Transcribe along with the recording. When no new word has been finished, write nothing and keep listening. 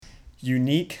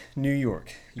Unique New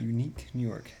York. Unique New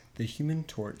York. The Human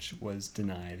Torch was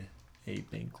denied a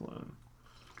bank loan.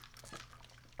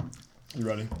 You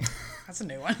ready? That's a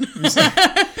new one. You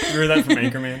heard that from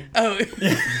Anchorman? Oh.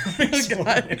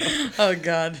 Yeah. Oh,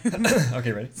 God.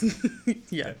 Okay, ready?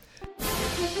 Yeah.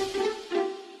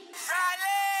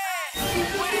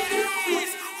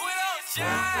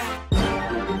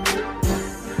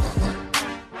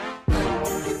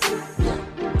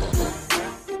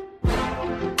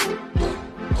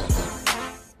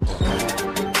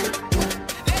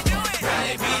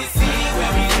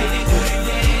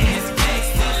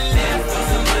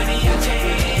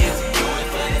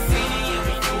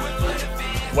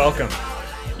 Welcome.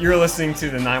 You're listening to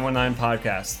the 919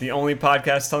 Podcast, the only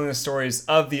podcast telling the stories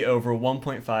of the over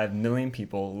 1.5 million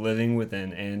people living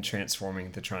within and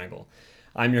transforming the Triangle.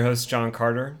 I'm your host, John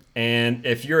Carter, and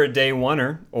if you're a day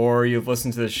oneer or you've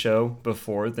listened to this show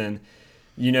before, then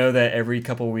you know that every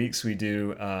couple weeks we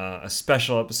do a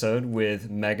special episode with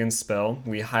Megan Spell.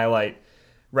 We highlight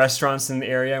restaurants in the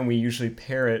area, and we usually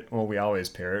we always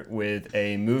pair it with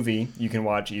a movie you can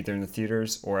watch either in the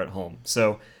theaters or at home.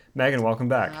 So Megan, welcome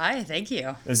back. Hi, thank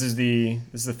you. This is the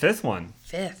fifth one.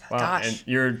 Fifth, wow. Gosh. And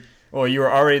you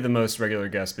were already the most regular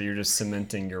guest, but you're just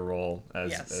cementing your role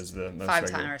as the most Five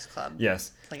regular. Timers Club.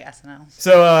 Yes. It's like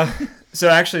SNL. So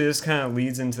actually this kind of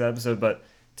leads into the episode, but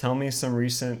tell me some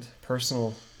recent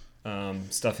personal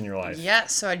stuff in your life. Yeah,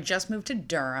 so I just moved to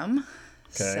Durham.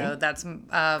 Okay. So that's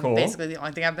Cool. basically the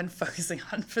only thing I've been focusing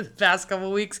on for the past couple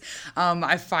of weeks.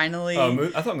 I finally...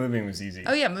 I thought moving was easy.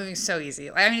 Oh, yeah, moving's so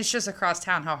easy. I mean, it's just across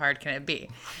town. How hard can it be?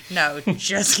 No,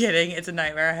 just kidding. It's a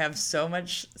nightmare. I have so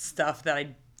much stuff that I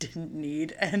didn't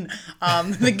need. And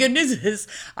the good news is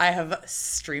I have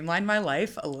streamlined my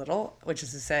life a little, which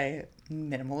is to say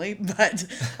minimally. But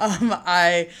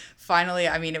I finally,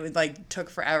 it took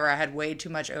forever. I had way too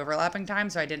much overlapping time,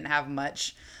 so I didn't have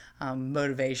much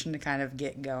motivation to kind of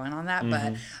get going on that.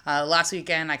 Mm-hmm. But last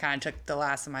weekend I kind of took the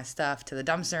last of my stuff to the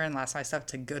dumpster and last of my stuff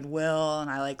to Goodwill,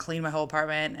 and I cleaned my whole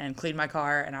apartment and cleaned my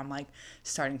car, and I'm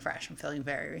starting fresh. I'm feeling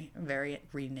very, very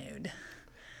renewed.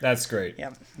 That's great.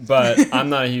 Yep. But I'm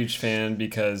not a huge fan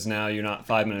because now you're not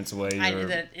 5 minutes away.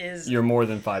 You're more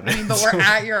than 5 minutes. But we're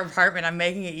at your apartment. I'm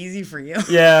making it easy for you.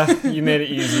 Yeah, you made it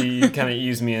easy. You kind of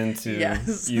eased me into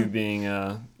Yes. you being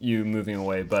you moving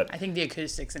away. But I think the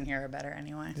acoustics in here are better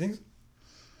anyway. I think.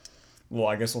 Well,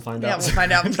 I guess we'll find out. Yeah, we'll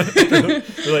find out.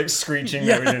 They're screeching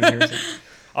that we didn't hear.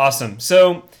 Awesome.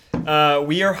 So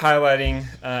we are highlighting,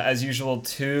 as usual,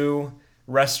 2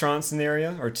 restaurants in the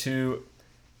area, or 2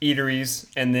 eateries,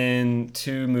 and then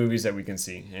 2 movies that we can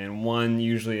see. And one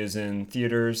usually is in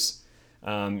theaters,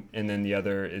 and then the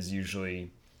other is usually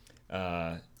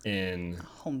in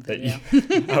home video.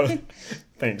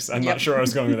 Thanks. I'm not sure where I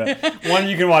was going with that. One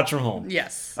you can watch from home.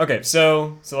 Yes. Okay,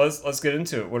 so let's get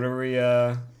into it. What are we?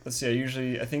 Let's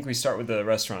see. I think we start with the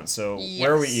restaurant. So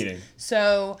where are we eating?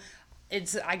 So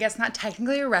it's, I guess, not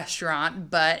technically a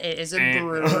restaurant, but it is a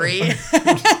brewery.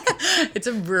 It's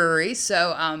a brewery.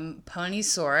 So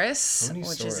Ponysaurus,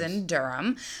 which is in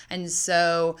Durham. And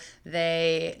so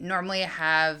they normally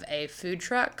have a food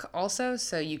truck also,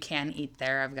 so you can eat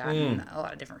there. I've gotten a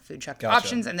lot of different food truck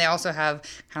options, and they also have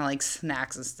kind of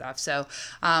snacks and stuff. So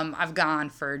I've gone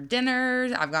for dinner.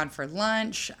 I've gone for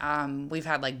lunch. We've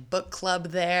had book club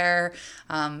there.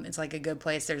 It's a good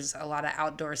place. There's a lot of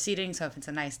outdoor seating, so if it's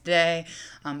a nice day,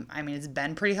 it's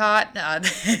been pretty hot.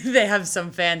 They have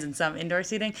some fans and some indoor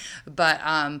seating, but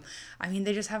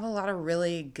they just have a lot of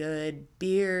really good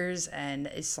beers, and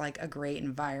it's a great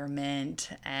environment,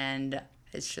 and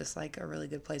it's just a really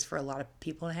good place for a lot of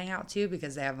people to hang out too,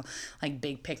 because they have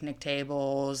big picnic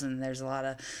tables, and there's a lot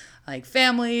of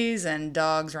families and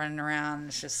dogs running around.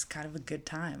 It's just kind of a good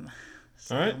time.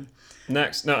 So. All right.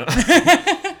 Next, no,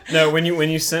 when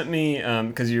you sent me,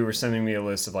 because you were sending me a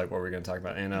list of what we're going to talk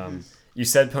about, and you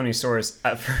said Ponysaurus.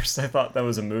 At first, I thought that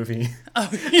was a movie.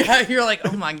 Oh, yeah. You're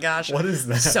oh, my gosh. What is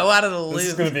that? So out of the loop. This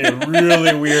is going to be a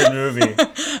really weird movie.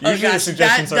 Oh, gosh.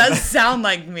 That does sound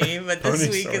like me, but this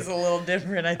week is a little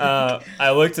different, I think.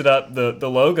 I looked it up. The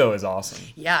logo is awesome.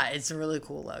 Yeah, it's a really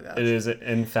cool logo. It is,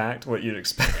 in fact, what you'd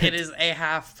expect. It is a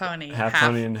half pony. Half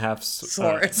pony and half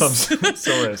saurus.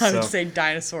 Saurus. I would say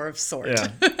dinosaur of sort. Yeah,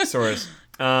 Saurus.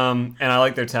 And I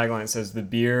like their tagline. It says, "The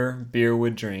beer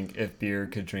would drink if beer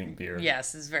could drink beer."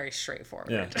 Yes, it's very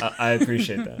straightforward. Yeah, I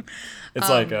appreciate that.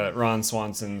 It's Ron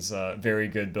Swanson's very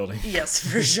good building. Yes,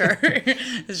 for sure.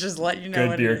 It's just letting you know good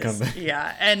what beer it is. company.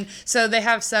 Yeah, and so they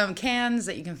have some cans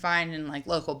that you can find in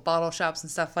local bottle shops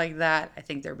and stuff like that. I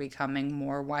think they're becoming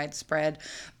more widespread,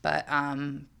 but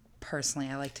personally,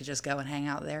 I like to just go and hang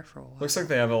out there for a while. Looks like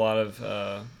they have a lot of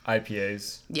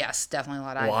IPAs. Yes, definitely a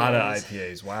lot of IPAs. A lot of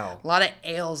IPAs, wow. A lot of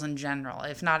ales in general.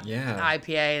 If not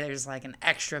IPA, there's like an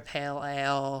extra pale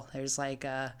ale. There's like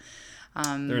a...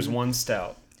 there's one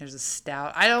stout. There's a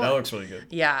stout. That looks really good.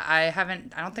 Yeah, I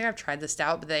don't think I've tried the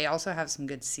stout, but they also have some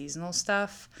good seasonal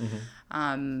stuff.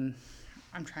 Mm-hmm.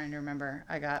 I'm trying to remember.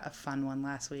 I got a fun one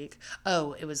last week.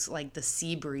 Oh, it was like the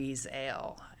Sea Breeze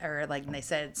Ale, or like they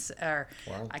said,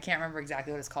 I can't remember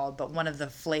exactly what it's called, but one of the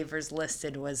flavors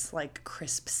listed was like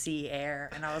crisp sea air,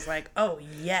 and I was like, oh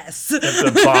yes. They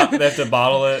have to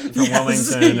bottle it from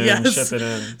Wilmington and ship it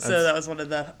in. So that was one of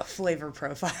the flavor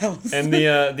profiles. And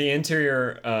the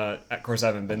interior, of course I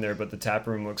haven't been there, but the tap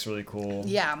room looks really cool.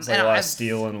 Yeah, it's like a lot of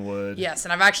steel and wood. Yes,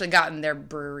 and I've actually gotten their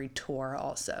brewery tour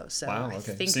also. So wow, okay. I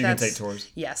think so you can take tours.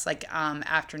 Yes, like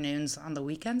afternoons on the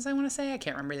weekends, I want to say. I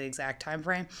can't remember the exact time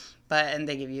frame, and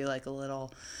they give you like a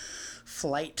little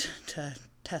flight to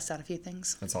test out a few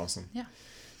things. That's awesome. Yeah.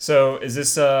 So is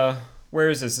this where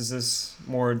is this? Is this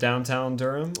more downtown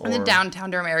Durham? In the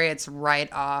downtown Durham area, it's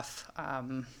right off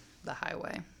the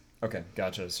highway. Okay,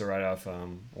 gotcha. So right off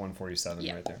 147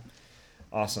 right there.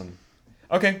 Awesome.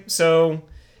 Okay, so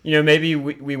maybe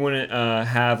we wouldn't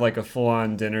have like a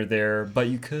full-on dinner there, but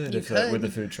you could with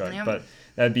the food truck. Yeah. But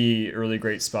that'd be a really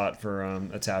great spot for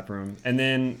a tap room.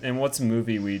 And what's a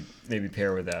movie we'd maybe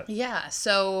pair with that? Yeah.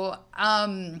 So,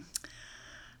 oh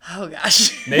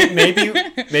gosh. maybe you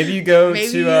go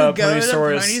to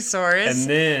Ponysaurus and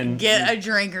then get a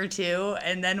drink or two,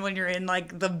 and then when you're in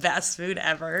like the best food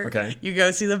ever, you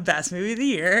go see the best movie of the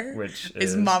year, which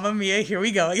is Mamma Mia, Here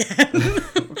We Go Again.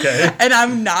 Okay. And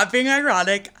I'm not being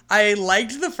ironic. I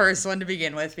liked the first one to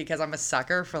begin with because I'm a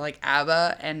sucker for like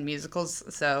ABBA and musicals.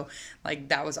 So like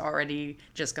that was already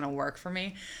just going to work for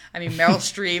me. I mean, Meryl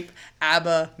Streep,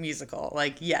 ABBA, musical.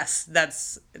 Like, yes,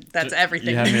 that's everything.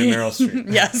 You had me at Meryl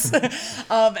Streep. Yes.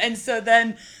 And so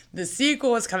then the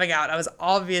sequel was coming out. I was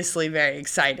obviously very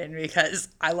excited because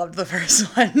I loved the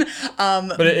first one.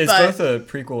 But it's both a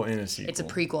prequel and a sequel. It's a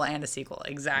prequel and a sequel,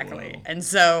 exactly. Whoa. And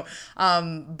so,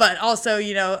 but also,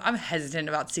 I'm hesitant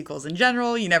about sequels in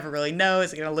general. You never really know.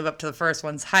 Is it going to live up to the first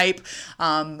one's hype?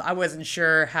 I wasn't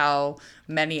sure how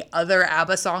many other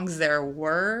ABBA songs there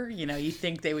were. You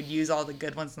think they would use all the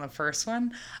good ones in the first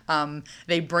one.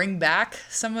 They bring back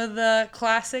some of the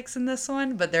classics in this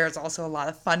one, but there's also a lot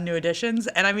of fun new additions.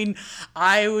 And I mean,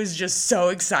 I was just so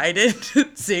excited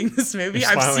seeing this movie.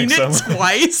 I've seen it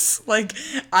twice. Like,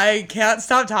 I can't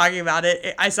stop talking about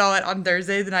it. I saw it on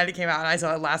Thursday, the night it came out, and I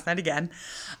saw it last night again.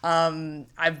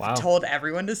 I've told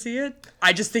everyone to see it.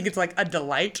 I just think it's like a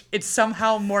delight. It's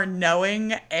somehow more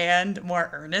knowing and more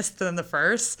earnest than the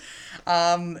first.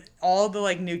 All the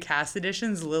like new cast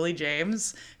additions, Lily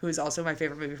James, who is also my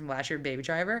favorite movie from last year, Baby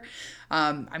Driver.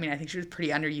 I mean, I think she was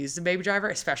pretty underused in Baby Driver,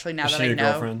 especially now that I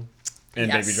know. Girlfriend? And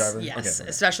yes, Baby Driver? Yes, okay.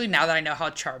 Especially now that I know how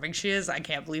charming she is. I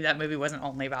can't believe that movie wasn't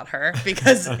only about her,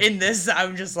 because in this,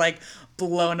 I'm just like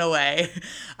blown away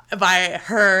by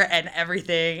her and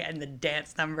everything and the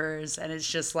dance numbers. And it's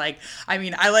just like, I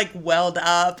mean, I like welled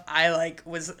up. I like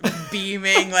was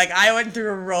beaming. Like, I went through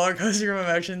a roller coaster of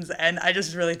emotions, and I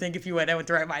just really think if you went in with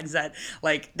the right mindset,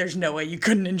 like, there's no way you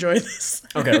couldn't enjoy this.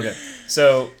 Okay.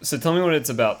 So tell me what it's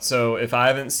about. So if I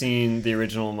haven't seen the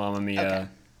original Mamma Mia, okay.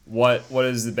 What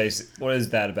is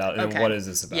that about, and what is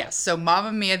this about? Yes, so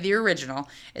Mamma Mia, the original,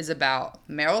 is about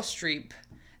Meryl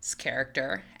Streep's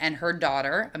character and her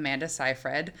daughter, Amanda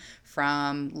Seyfried,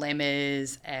 from Les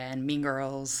Mis and Mean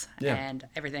Girls and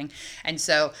everything. And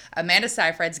so Amanda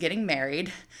Seyfried's getting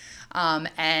married,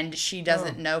 and she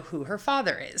doesn't know who her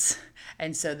father is.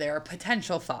 And so there are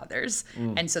potential fathers.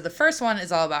 And so the first one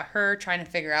is all about her trying to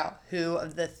figure out who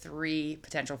of the three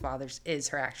potential fathers is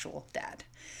her actual dad.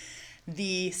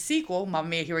 The sequel, Mamma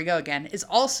Mia, Here We Go Again, is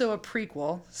also a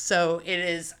prequel. So it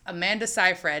is Amanda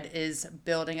Seyfried is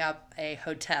building up a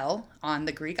hotel on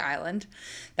the Greek island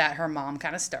that her mom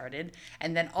kind of started.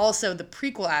 And then also the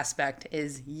prequel aspect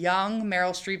is young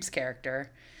Meryl Streep's character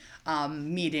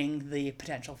meeting the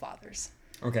potential fathers.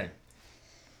 Okay.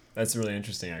 That's really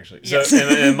interesting, actually. So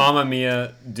in Mamma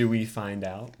Mia, do we find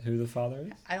out who the father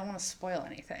is? I don't want to spoil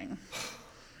anything.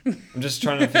 I'm just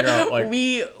trying to figure out, like...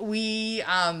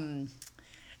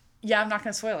 I'm not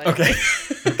going to spoil it. Okay.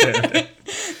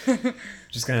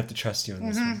 Just going to have to trust you on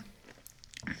this one.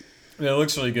 It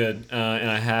looks really good, and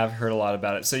I have heard a lot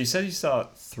about it. So you said you saw it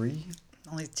 3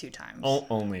 Only 2 times.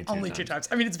 Only 2 Only times. 2 times.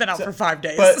 I mean, it's been out for 5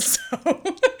 days. But so.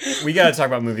 We got to talk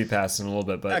about Movie Pass in a little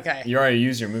bit, but okay. You already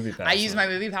used your Movie Pass. I used my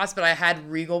Movie Pass, but I had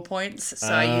Regal points, so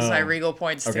I used my Regal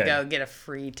points to go get a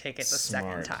free ticket the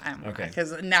second time. Okay.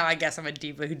 Because now I guess I'm a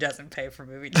diva who doesn't pay for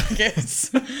movie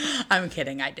tickets. I'm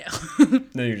kidding, I do.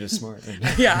 No, you're just smart.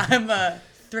 Yeah, I'm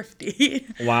thrifty.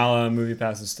 While Movie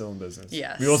Pass is still in business.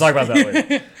 Yes. We will talk about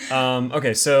that later.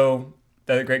 Okay, so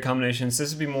that great combination. So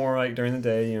this would be more like during the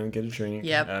day, get a drink.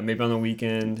 Yep. Maybe on the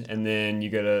weekend, and then you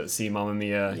go to see Mamma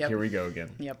Mia. Yep. Here we go again.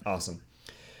 Yep. Awesome.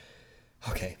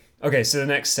 Okay, so the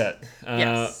next set.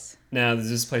 Yes. Now, does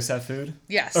this place have food?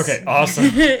 Yes. Okay, awesome.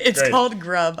 It's Great. called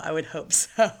Grub. I would hope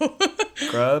so.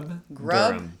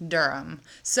 Grub, Durham.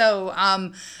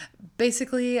 So,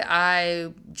 basically,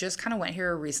 I just kind of went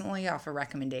here recently off a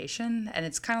recommendation, and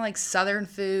it's kind of like Southern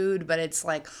food, but it's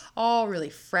like all really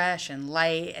fresh and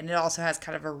light, and it also has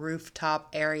kind of a rooftop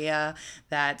area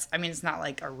it's not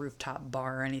like a rooftop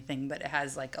bar or anything, but it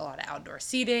has like a lot of outdoor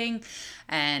seating,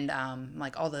 and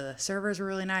like all the servers were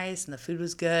really nice, and the food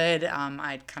was good.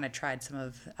 I kind of tried some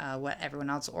of what everyone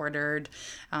else ordered.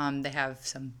 They have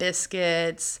some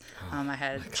biscuits. I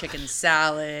had chicken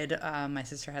salad. My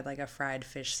sister had like a fried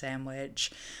fish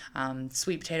sandwich.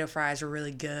 Sweet potato fries were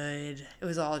really good. It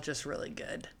was all just really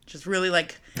good. Just really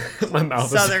like my mouth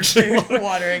Southern food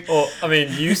watering. Well, I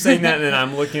mean, you saying that, and then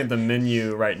I'm looking at the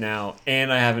menu right now,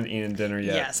 and I haven't eaten dinner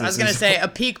yet. Yes, I was going to say, a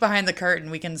peek behind the curtain,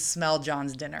 we can smell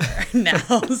John's dinner now.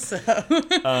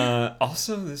 So.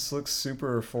 Also, this looks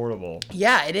super affordable.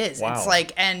 Yeah, it is. Wow. It's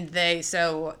like, and they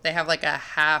have like a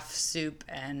half soup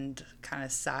and kind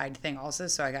of side thing also.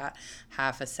 So I got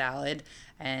half a salad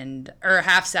or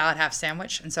half salad, half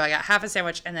sandwich. And so I got half a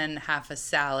sandwich and then half a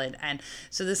salad. And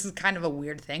so this is kind of a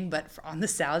weird thing, but on the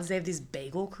salads, they have these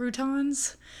bagel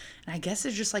croutons. And I guess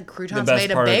it's just like croutons made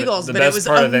of bagels, but it was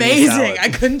amazing. I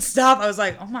couldn't stop. I was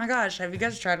like, oh my gosh, have you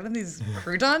guys tried one of these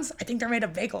croutons? I think they're made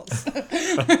of bagels.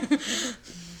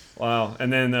 Wow.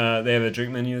 And then they have a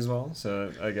drink menu as well.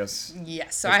 So I guess.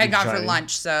 Yes. So I had gone for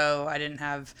lunch, so I didn't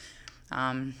have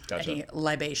any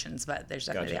libations, but there's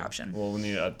definitely the option. Well, we'll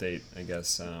need to update, I guess,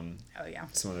 some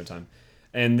other time.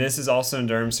 And this is also in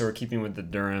Durham, so we're keeping with the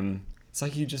Durham. It's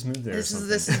like you just moved there. This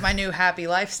is my new happy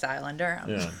lifestyle in Durham.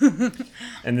 Yeah.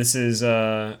 And this is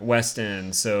West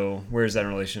End. So where is that in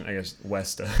relation? I guess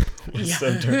West of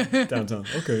Durham, downtown.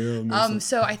 Okay. Yeah,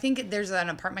 so I think there's an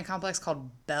apartment complex called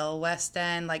Bell West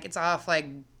End. Like it's off like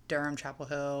Durham, Chapel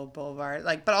Hill Boulevard.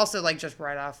 Like, but also like just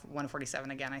right off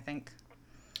 147 again, I think.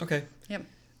 Okay. Yep.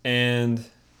 And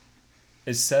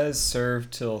it says serve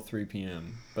till 3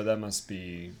 p.m., but that must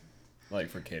be like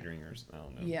for catering or I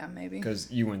don't know. Yeah, maybe.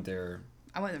 Because you went there.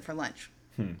 I went there for lunch.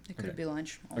 It could be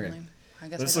lunch only. Okay. I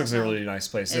guess this looks a really nice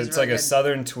place. It's really like a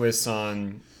southern twist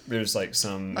on. There's like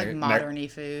some like modern-y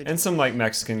food and some like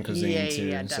Mexican cuisine too.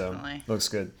 Yeah, definitely. So looks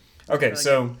good. Okay, really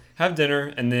so good. Have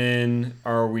dinner, and then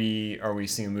are we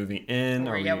seeing a movie in?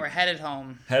 We're headed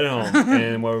home.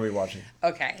 And what are we watching?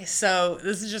 Okay, so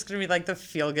this is just gonna be like the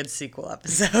feel good sequel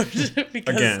episode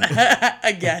because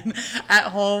again at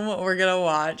home we're gonna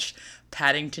watch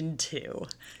Paddington 2.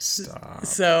 Stop.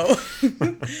 So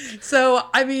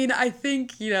I mean, I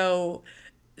think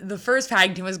the first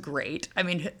Paddington was great. I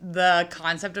mean, the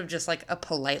concept of just like a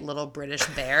polite little British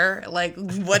bear, like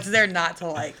what's there not to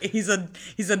like? He's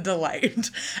a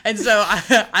delight. And so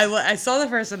I saw the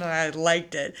first one and I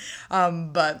liked it.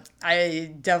 But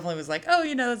I definitely was like, oh,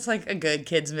 it's like a good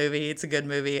kids movie. It's a good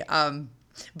movie.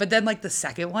 But then like the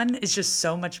second one is just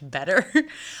so much better.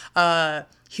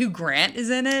 Hugh Grant is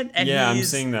in it, and I'm he's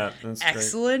seeing that. That's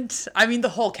excellent. Great. I mean, the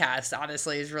whole cast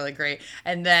honestly is really great.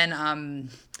 And then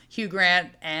Hugh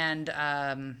Grant and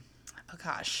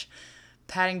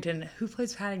Paddington. Who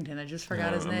plays Paddington? I just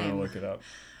forgot his name. I'm gonna look it up.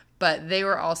 But they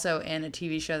were also in a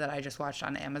TV show that I just watched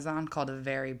on Amazon called A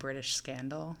Very British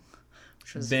Scandal,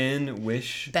 which was Ben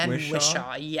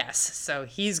Whishaw. Yes. So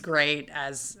he's great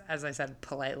as I said,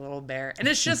 polite little bear, and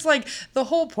it's just like the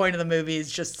whole point of the movie is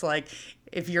just like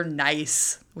if you're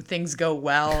nice, things go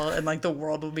well, and like the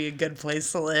world will be a good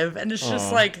place to live, and it's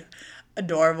just like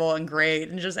adorable and great,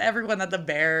 and just everyone that the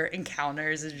bear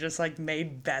encounters is just like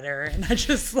made better, and I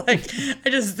just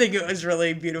think it was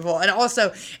really beautiful. And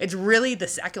also it's really, the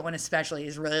second one especially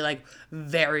is really like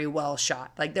very well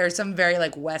shot. Like there's some very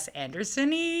like Wes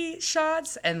Anderson-y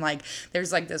shots, and like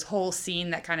there's like this whole scene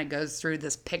that kind of goes through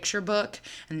this picture book,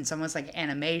 and it's almost like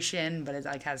animation, but it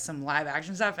like has some live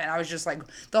action stuff, and I was just like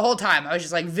the whole time I was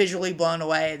just like visually blown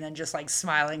away, and then just like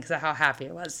smiling because of how happy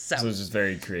it was. So it was just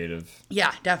very creative.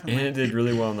 Yeah, definitely. And it did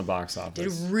really well in the box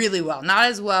office. Did really well. Not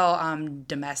as well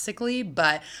domestically,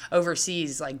 but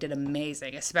overseas like did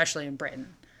amazing, especially in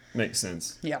Britain. Makes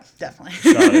sense. Yeah, definitely.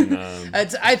 Shot in,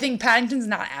 I think Paddington's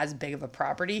not as big of a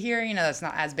property here. You know, that's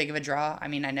not as big of a draw. I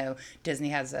mean, I know Disney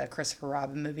has a Christopher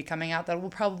Robin movie coming out that will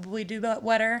probably do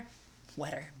better,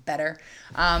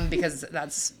 because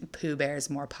that's Pooh Bear is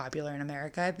more popular in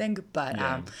America, I think. But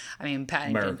Yeah. I mean,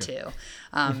 Paddington America.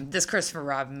 too. This Christopher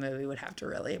Robin movie would have to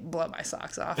really blow my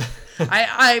socks off.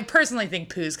 I personally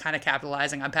think Pooh's kind of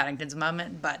capitalizing on Paddington's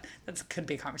moment, but that could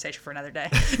be a conversation for another day.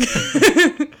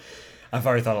 I've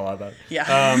already thought a lot about it.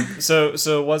 Yeah.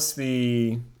 So what's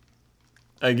the,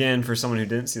 again, for someone who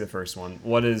didn't see the first one,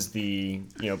 what is the,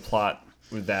 plot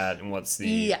with that, and what's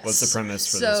the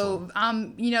premise for this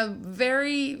one?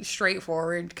 Very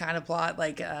straightforward kind of plot,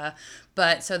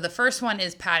 but so the first one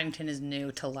is Paddington is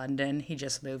new to London. He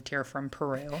just moved here from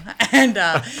Peru, and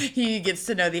he gets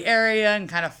to know the area and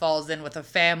kind of falls in with a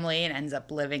family and ends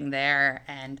up living there,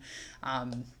 and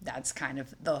that's kind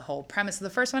of the whole premise of the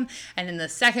first one. And in the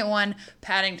second one,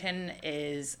 Paddington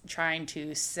is trying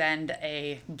to send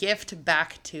a gift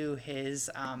back to his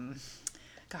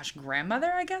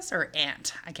grandmother, I guess, or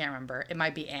aunt. I can't remember. It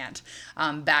might be aunt,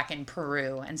 back in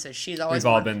Peru. And so she's always...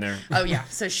 We've all been there. Oh, yeah.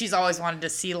 So she's always wanted to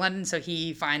see London. So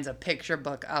he finds a picture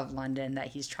book of London that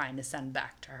he's trying to send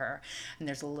back to her. And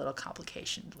there's a little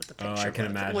complication with the picture book. I can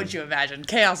imagine. Would you imagine?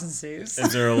 Chaos ensues.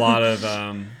 Is there a lot of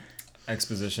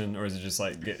exposition, or is it just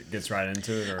like gets right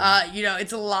into it? Or?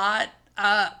 It's a lot.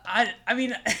 I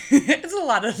mean, it's a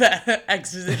lot of that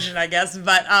exposition, I guess,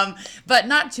 but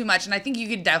not too much. And I think you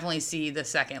could definitely see the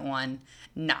second one,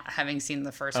 not having seen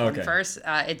the first one first.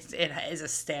 It is a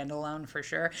standalone for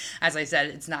sure. As I said,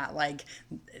 it's not like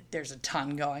there's a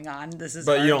ton going on.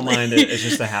 But you don't mind it. It's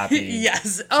just a happy.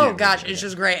 Yes. Oh gosh, it's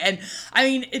just great. And I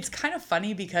mean, it's kind of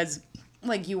funny because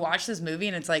like you watch this movie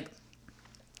and it's like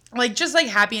just like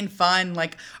happy and fun,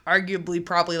 like arguably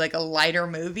probably like a lighter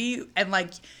movie, and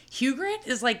like Hugh Grant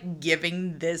is like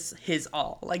giving this his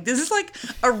all. Like this is like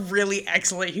a really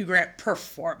excellent Hugh Grant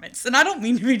performance, and I don't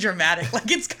mean to be dramatic. Like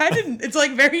it's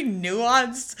like very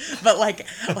nuanced, but like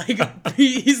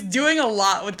he's doing a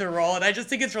lot with the role, and I just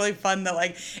think it's really fun that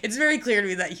like it's very clear to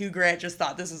me that Hugh Grant just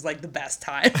thought this was like the best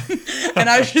time, and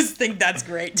I just think that's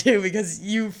great too because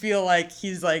you feel like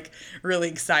he's like really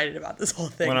excited about this whole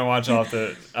thing. When I watch, I'll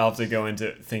have to go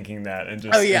into thinking that and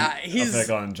just. Oh yeah, I feel like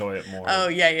I'll enjoy it more. Oh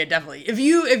yeah, definitely.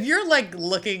 If you're like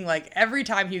looking like every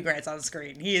time Hugh Grant's on the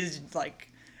screen, he is like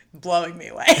blowing me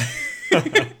away.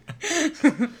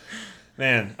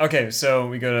 Man, okay, so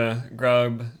we go to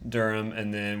Grub, Durham,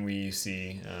 and then we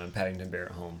see Paddington Bear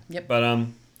at home. Yep. But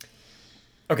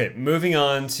okay, moving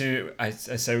on to I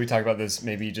said we talk about this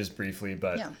maybe just briefly,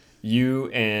 but you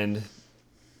and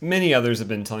many others have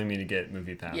been telling me to get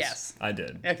Movie Pass. Yes, I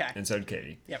did. Okay, and so did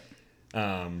Katie. Yep.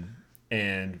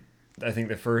 And I think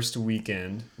the first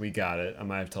weekend we got it, I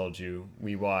might have told you,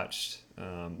 we watched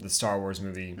the Star Wars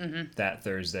movie that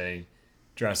Thursday,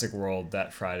 Jurassic World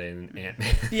that Friday, and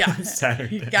Ant-Man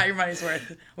Saturday. You got your money's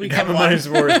worth. We got my money's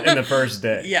worth in the first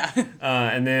day. Yeah.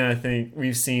 And then I think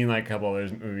we've seen like a couple other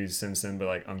movies since then, but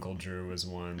like Uncle Drew was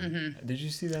one. Did you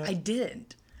see that? I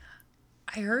didn't.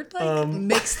 I heard like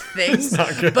mixed things,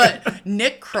 not good. But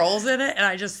Nick Kroll's in it, and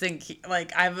I just think I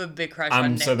have a big crush on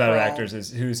Nick I'm so bad Kroll. at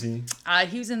actors. Who's he?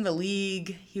 He was in The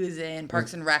League. He was in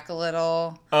Parks and Rec a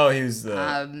little. Oh, he was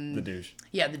the douche.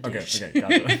 Yeah, the douche. Okay,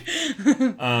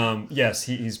 gotcha. Yes,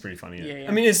 he's pretty funny. Yeah.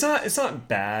 I mean, it's not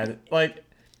bad. Like,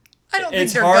 I don't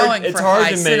think they're going for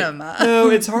high cinema. No,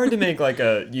 it's hard to make like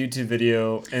a YouTube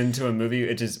video into a movie,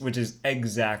 which is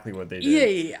exactly what they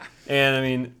did. Yeah. And I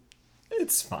mean,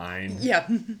 it's fine. Yeah.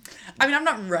 I mean, I'm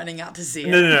not running out to see it.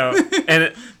 No.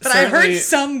 And but I heard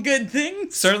some good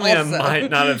things. Certainly, also. I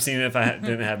might not have seen it if I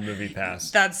didn't have Movie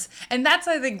Pass. That's I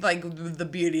think like the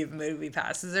beauty of Movie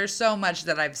Pass is there's so much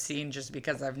that I've seen just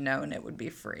because I've known it would be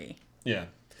free. Yeah,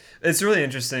 it's really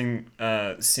interesting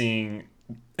seeing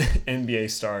NBA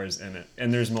stars in it,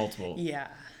 and there's multiple. Yeah.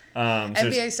 So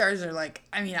NBA stars are like,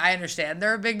 I mean, I understand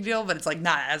they're a big deal, but it's like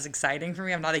not as exciting for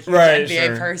me. I'm not a huge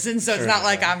NBA person, so it's not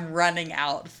like I'm running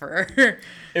out for.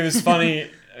 It was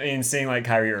funny, I mean, seeing like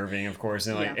Kyrie Irving, of course,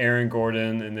 and like Aaron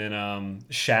Gordon, and then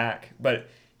Shaq. But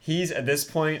he's at this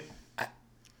point,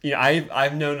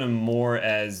 I've known him more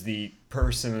as the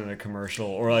person in a commercial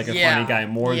or like a funny guy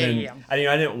more than I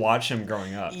didn't watch him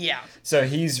growing up. Yeah. So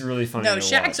he's really funny. No, to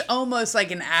Shaq's watch. Almost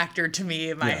like an actor to me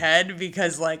in my head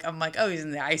because like I'm like, oh, he's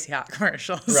in the Icy Hot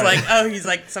commercials. Right. Like, oh, he's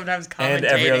like sometimes commentating and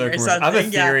every other or commercial. something. I have a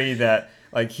theory that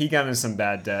like he got into some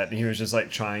bad debt and he was just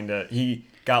like trying to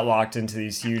got locked into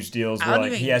these huge deals where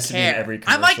like he has to be in every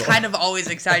commercial. I'm like kind of always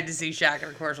excited to see Shaq in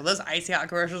a commercial. Those Icy Hot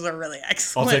commercials are really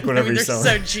excellent. I'll take whatever they're you sell.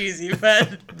 so cheesy,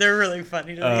 but they're really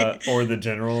funny to me. Or the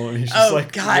General, and he's just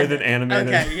with an animated.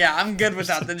 Okay, yeah, I'm good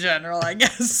without the General, I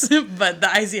guess. But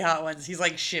the Icy Hot ones, he's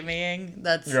like shimmying.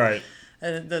 That's right.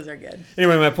 Those are good.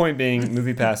 Anyway, my point being,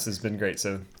 MoviePass has been great,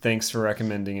 so thanks for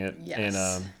recommending it. Yes.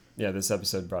 And this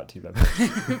episode brought to you by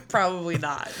Probably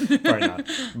not. Probably not.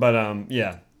 But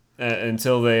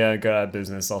until they go out of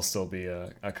business, I'll still be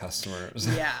a customer.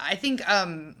 Yeah, I think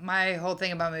my whole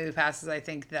thing about MoviePass is I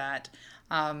think that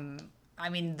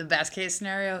the best case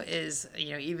scenario is,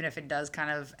 even if it does kind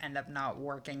of end up not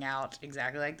working out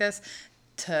exactly like this,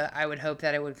 I would hope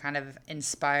that it would kind of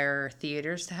inspire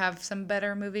theaters to have some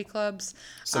better movie clubs.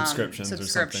 Subscriptions or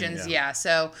something. Yeah.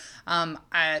 So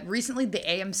recently the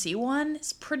AMC one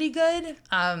is pretty good.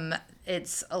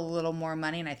 It's a little more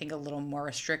money and I think a little more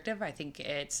restrictive. I think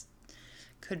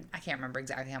I can't remember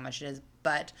exactly how much it is,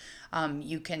 but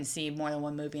you can see more than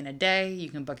one movie in a day. You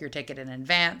can book your ticket in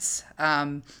advance.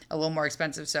 A little more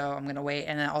expensive, so I'm going to wait.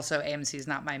 And then also AMC is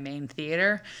not my main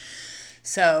theater,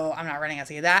 so I'm not running out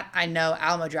to get that. I know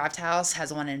Alamo Drafthouse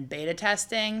has one in beta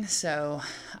testing, so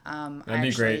that'd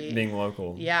be great being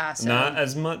local. Yeah, so not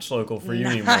as much local for you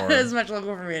anymore. Not as much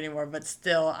local for me anymore, but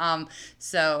still. And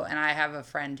I have a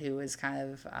friend who is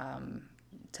kind of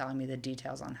telling me the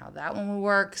details on how that one will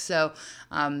work. So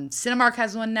Cinemark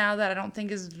has one now that I don't think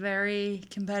is very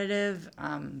competitive,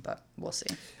 but we'll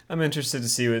see. I'm interested to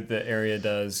see what the area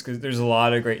does because there's a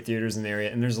lot of great theaters in the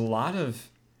area, and there's a lot of.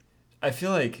 I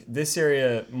feel like this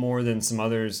area more than some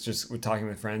others, just with talking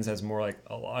with friends, has more like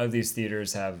a lot of these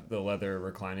theaters have the leather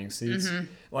reclining seats. Mm-hmm.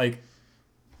 Like,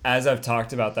 as I've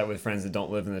talked about that with friends that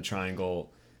don't live in the Triangle,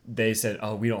 they said,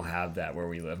 "Oh, we don't have that where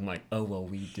we live." I'm like, "Oh, well,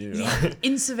 we do." Yeah.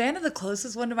 In Savannah, the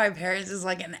closest one to my parents is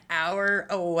like an hour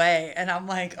away, and I'm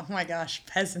like, "Oh my gosh,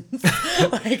 peasants!"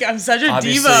 Like I'm such a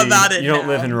Obviously, diva about it. You don't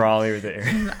live in Raleigh or the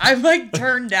area. I'm like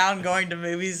turned down going to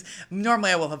movies. Normally,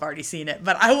 I will have already seen it,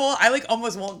 but I like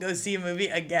almost won't go see a movie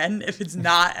again if it's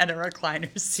not at a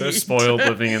recliner seat. So spoiled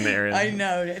living in the area. I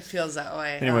know it feels that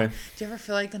way. Anyway, do you ever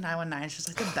feel like the 919 is just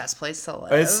like the best place to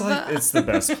live? It's the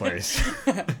best place.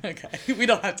 Okay, we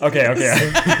don't have to. Okay.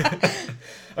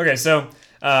 Okay, so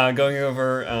going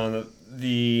over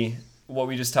what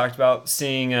we just talked about,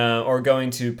 seeing or going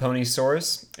to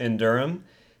Ponysaurus in Durham,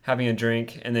 having a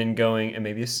drink, and then going and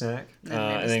maybe a snack,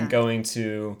 and then going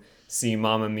to see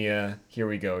Mamma Mia, Here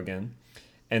We Go Again,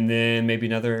 and then maybe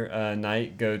another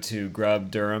night go to Grub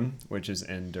Durham, which is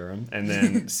in Durham, and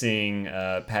then seeing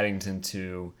Paddington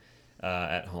 2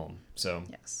 at home. So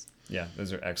yes, yeah,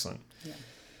 those are excellent. Yeah.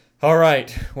 All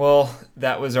right. Well,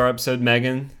 that was our episode,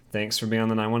 Megan. Thanks for being on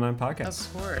the 919 podcast.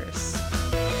 Of course.